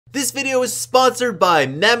This video is sponsored by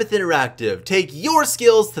Mammoth Interactive. Take your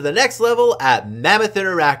skills to the next level at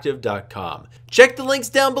mammothinteractive.com. Check the links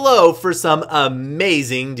down below for some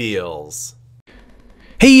amazing deals.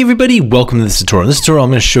 Hey everybody, welcome to this tutorial. In this tutorial, I'm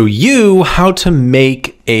going to show you how to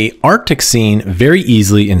make a Arctic scene very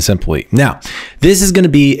easily and simply. Now, this is going to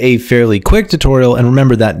be a fairly quick tutorial, and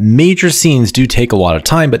remember that major scenes do take a lot of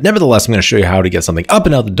time, but nevertheless, I'm going to show you how to get something up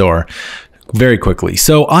and out the door very quickly.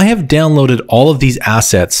 So I have downloaded all of these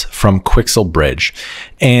assets from Quixel Bridge,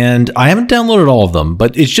 and I haven't downloaded all of them,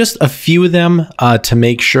 but it's just a few of them to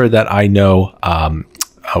make sure that I know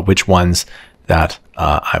which ones that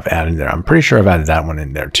I've added there. I'm pretty sure I've added that one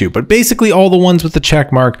in there too, but basically all the ones with the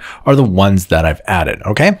check mark are the ones that I've added.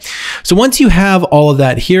 Okay, so once you have all of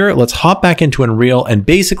that here, let's hop back into Unreal, and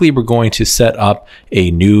basically we're going to set up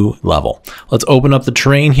a new level. Let's open up the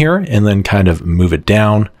terrain here and then kind of move it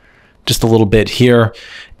down just a little bit here.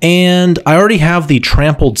 And I already have the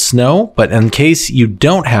trampled snow, but in case you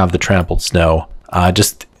don't have the trampled snow,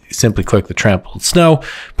 just simply click the trampled snow,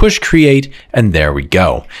 push create, and there we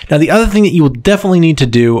go. Now, the other thing that you will definitely need to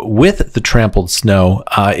do with the trampled snow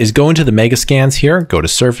is go into the mega scans here, go to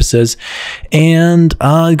surfaces, and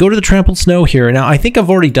go to the trampled snow here. Now, I think I've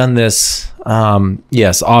already done this,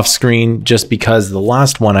 yes, off screen, just because the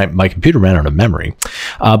last one, my computer ran out of memory.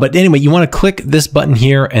 But anyway, you want to click this button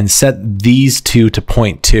here and set these two to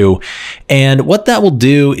point to. And what that will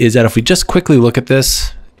do is that if we just quickly look at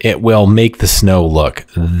this, it will make the snow look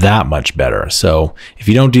that much better. So if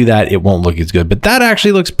you don't do that, it won't look as good, but that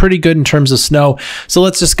actually looks pretty good in terms of snow. So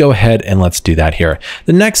let's just go ahead and let's do that here.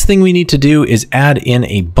 The next thing we need to do is add in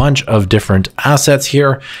a bunch of different assets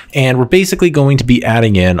here. And we're basically going to be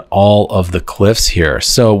adding in all of the cliffs here.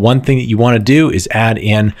 So one thing that you want to do is add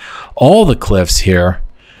in all the cliffs here,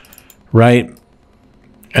 right?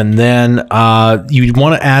 And then you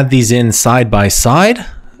want to add these in side by side.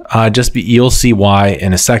 You'll see why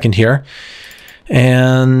in a second here,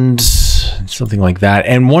 and something like that.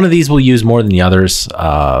 And one of these we'll use more than the others,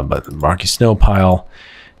 but rocky snow pile,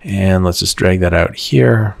 and let's just drag that out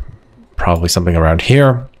here, probably something around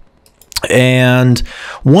here. And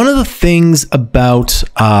one of the things about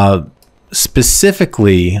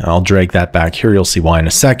specifically, I'll drag that back here, you'll see why in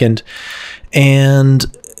a second. And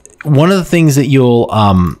one of the things that you'll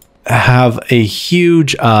have a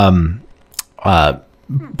huge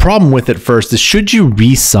problem with it first is should you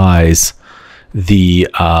resize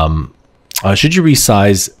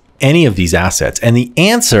any of these assets? And the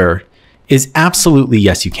answer is absolutely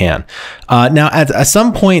yes, you can. Now at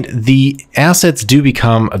some point the assets do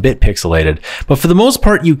become a bit pixelated, but for the most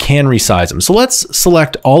part you can resize them. So let's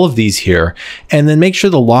select all of these here and then make sure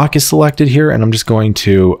the lock is selected here, and I'm just going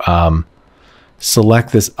to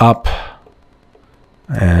select this up,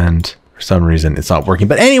 and for some reason it's not working,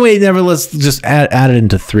 but anyway, nevertheless, just add it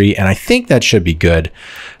into 3, and I think that should be good.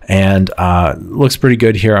 And looks pretty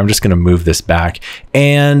good here. I'm just going to move this back,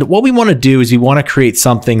 and what we want to do is we want to create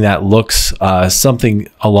something that looks something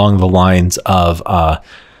along the lines of kind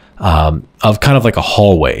of like a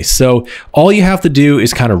hallway. So all you have to do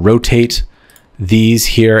is kind of rotate these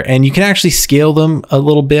here, and you can actually scale them a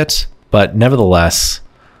little bit, but nevertheless,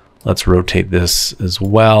 let's rotate this as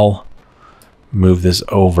well. Move this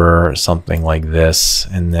over something like this,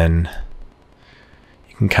 and then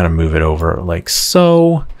you can kind of move it over like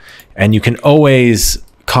so. And you can always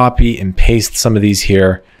copy and paste some of these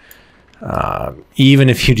here. Even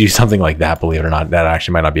if you do something like that, believe it or not, that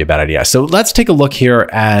actually might not be a bad idea. So let's take a look here,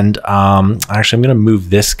 and actually I'm going to move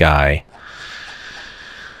this guy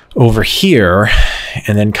over here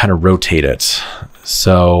and then kind of rotate it.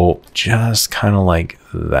 So just kind of like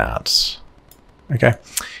that. Okay.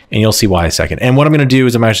 And you'll see why in a second. And what I'm going to do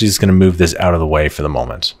is I'm actually just going to move this out of the way for the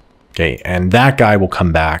moment. Okay. And that guy will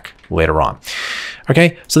come back later on.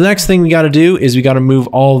 Okay. So the next thing we got to do is we got to move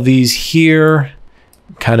all of these here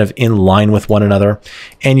kind of in line with one another.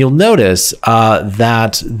 And you'll notice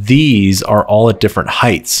that these are all at different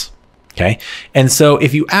heights. Okay. And so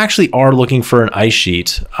if you actually are looking for an ice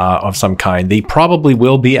sheet of some kind, they probably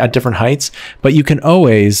will be at different heights, but you can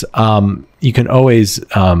always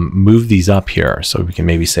move these up here. So we can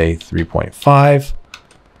maybe say 3.5.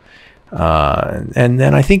 And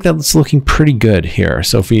then I think that's looking pretty good here.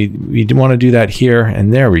 So if we want to do that here,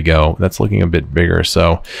 and there we go, that's looking a bit bigger.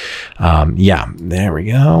 So yeah, there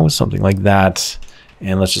we go, something like that.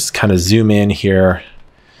 And let's just kind of zoom in here.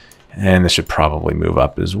 And this should probably move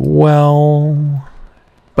up as well,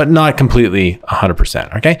 but not completely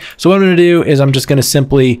 100%. Okay. So what I'm going to do is I'm just going to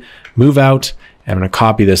simply move out, and I'm going to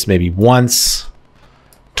copy this maybe once,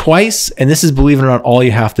 twice. And this is, believe it or not, all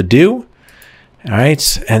you have to do. All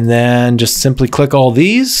right. And then just simply click all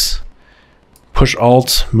these, push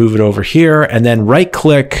Alt, move it over here, and then right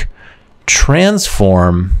click,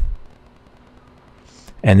 transform,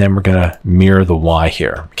 and then we're gonna mirror the Y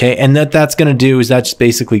here, okay? And that's gonna do is that's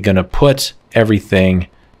basically gonna put everything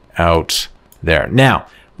out there. Now,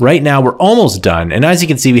 right now we're almost done. And as you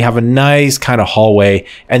can see, we have a nice kind of hallway.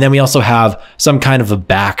 And then we also have some kind of a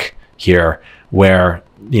back here where,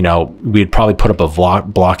 you know, we'd probably put up a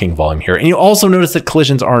blocking volume here. And you also notice that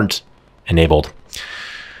collisions aren't enabled.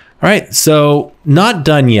 All right, so not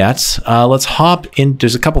done yet. Let's hop in.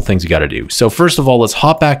 There's a couple things we got to do. So first of all, let's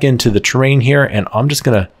hop back into the terrain here, and I'm just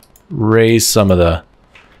gonna raise some of the,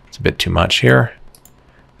 it's a bit too much here.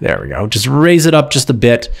 There we go. Just raise it up just a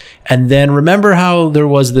bit. And then remember how there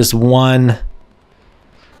was this one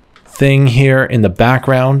thing here in the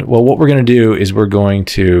background? Well, what we're gonna do is we're going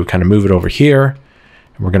to kind of move it over here,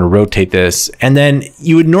 and we're gonna rotate this. And then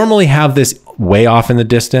you would normally have this way off in the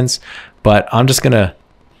distance, but I'm just gonna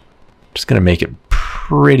make it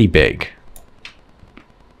pretty big,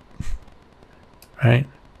 right?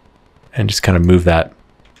 And just kind of move that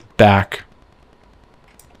back.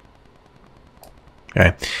 Okay,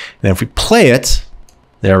 and then if we play it,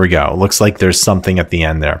 there we go. It looks like there's something at the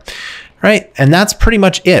end there, right? And that's pretty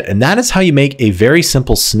much it. And that is how you make a very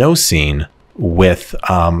simple snow scene with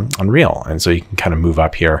Unreal. And so you can kind of move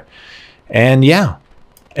up here, and yeah.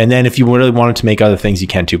 And then if you really wanted to make other things, you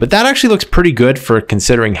can too. But that actually looks pretty good for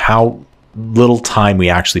considering how little time we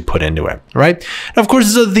actually put into it, right? Now, of course,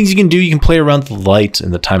 there's other things you can do. You can play around with the light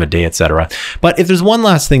and the time of day, etc. But if there's one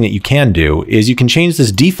last thing that you can do is you can change this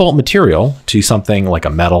default material to something like a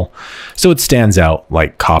metal so it stands out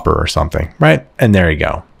like copper or something, right? And there you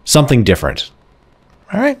go. Something different.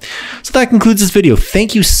 All right, so that concludes this video.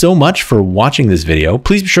 Thank you so much for watching this video.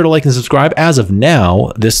 Please be sure to like and subscribe. As of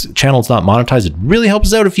now, this channel is not monetized. It really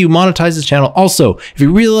helps out if you monetize this channel. Also, if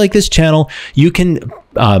you really like this channel, you can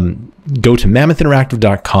go to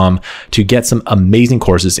mammothinteractive.com to get some amazing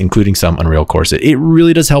courses, including some Unreal courses. It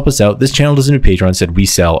really does help us out. This channel doesn't do Patreon. Instead, we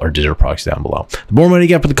sell our digital products down below. The more money you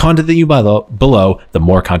get for the content that you buy below, the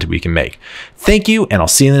more content we can make. Thank you, and I'll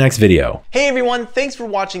see you in the next video. Hey everyone, thanks for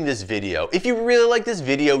watching this video. If you really like this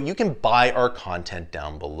video, you can buy our content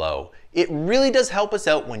down below. It really does help us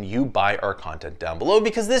out when you buy our content down below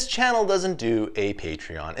because this channel doesn't do a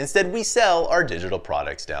Patreon. Instead, we sell our digital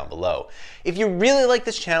products down below. If you really like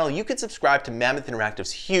this channel, you could subscribe to Mammoth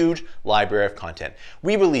Interactive's huge library of content.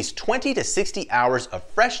 We release 20 to 60 hours of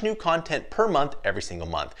fresh new content per month every single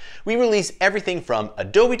month. We release everything from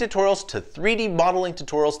Adobe tutorials to 3D modeling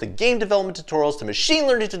tutorials to game development tutorials to machine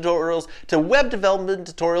learning tutorials to web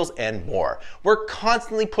development tutorials and more. We're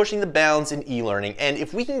constantly pushing the bounds in e-learning, and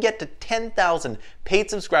if we can get to 10,000 paid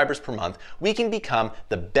subscribers per month, we can become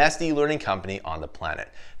the best e-learning company on the planet.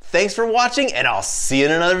 Thanks for watching, and I'll see you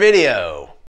in another video.